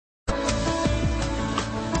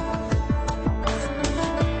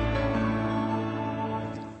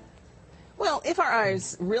If our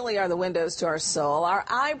eyes really are the windows to our soul, our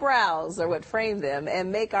eyebrows are what frame them and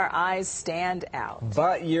make our eyes stand out.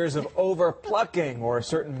 But years of over-plucking or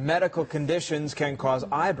certain medical conditions can cause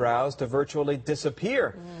eyebrows to virtually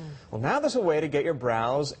disappear. Well, now there's a way to get your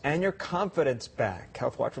brows and your confidence back.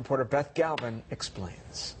 Health Watch reporter Beth Galvin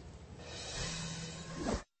explains.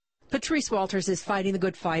 Patrice Walters is fighting the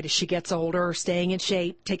good fight as she gets older, staying in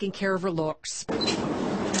shape, taking care of her looks.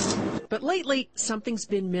 But lately, something's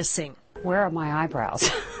been missing. Where are my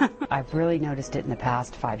eyebrows? I've really noticed it in the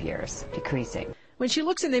past 5 years, decreasing. When she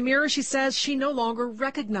looks in the mirror, she says she no longer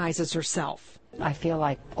recognizes herself. I feel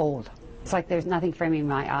like old. It's like there's nothing framing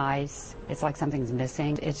my eyes. It's like something's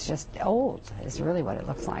missing. It's just old is really what it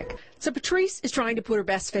looks like. So Patrice is trying to put her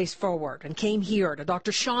best face forward and came here to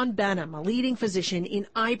Dr. Behnam, a leading physician in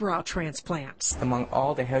eyebrow transplants. Among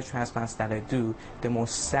all the hair transplants that I do, the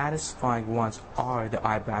most satisfying ones are the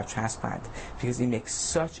eyebrow transplant because it makes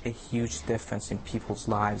such a huge difference in people's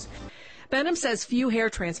lives. Behnam says few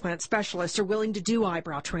hair transplant specialists are willing to do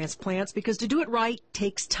eyebrow transplants because to do it right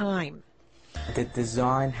takes time. The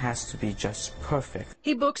design has to be just perfect.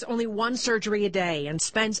 He books only one surgery a day and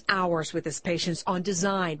spends hours with his patients on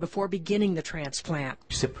design before beginning the transplant.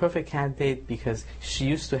 She's a perfect candidate because she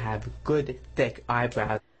used to have good, thick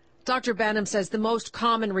eyebrows. Dr. Behnam says the most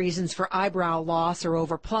common reasons for eyebrow loss are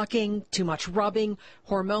overplucking, too much rubbing,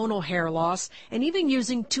 hormonal hair loss, and even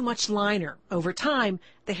using too much liner. Over time,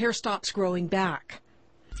 the hair stops growing back.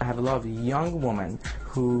 I have a lot of young women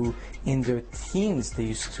who, in their teens, they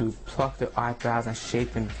used to pluck their eyebrows and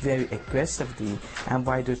shape them very aggressively, and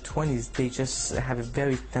by their 20s, they just have a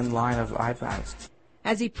very thin line of eyebrows.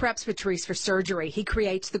 As he preps Patrice for surgery, he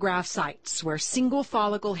creates the graft sites, where single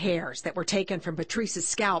follicle hairs that were taken from Patrice's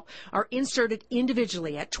scalp are inserted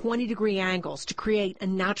individually at 20-degree angles to create a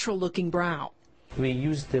natural-looking brow. We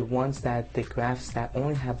use the ones the grafts that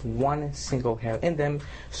only have one single hair in them,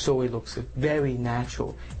 so it looks very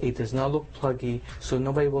natural. It does not look pluggy, so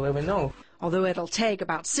nobody will ever know. Although it'll take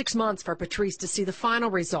about 6 months for Patrice to see the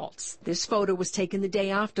final results. This photo was taken the day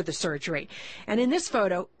after the surgery. And in this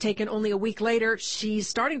photo, taken only a week later, she's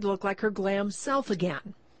starting to look like her glam self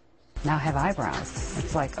again. Now I have eyebrows.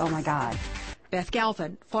 It's like, oh my God. Beth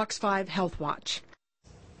Galvin, Fox 5 Health Watch.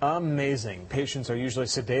 Amazing. Patients are usually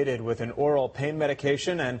sedated with an oral pain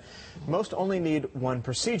medication, and most only need one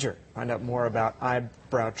procedure. Find out more about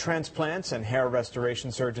eyebrow transplants and hair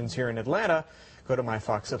restoration surgeons here in Atlanta. Go to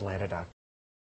myfoxatlanta.com.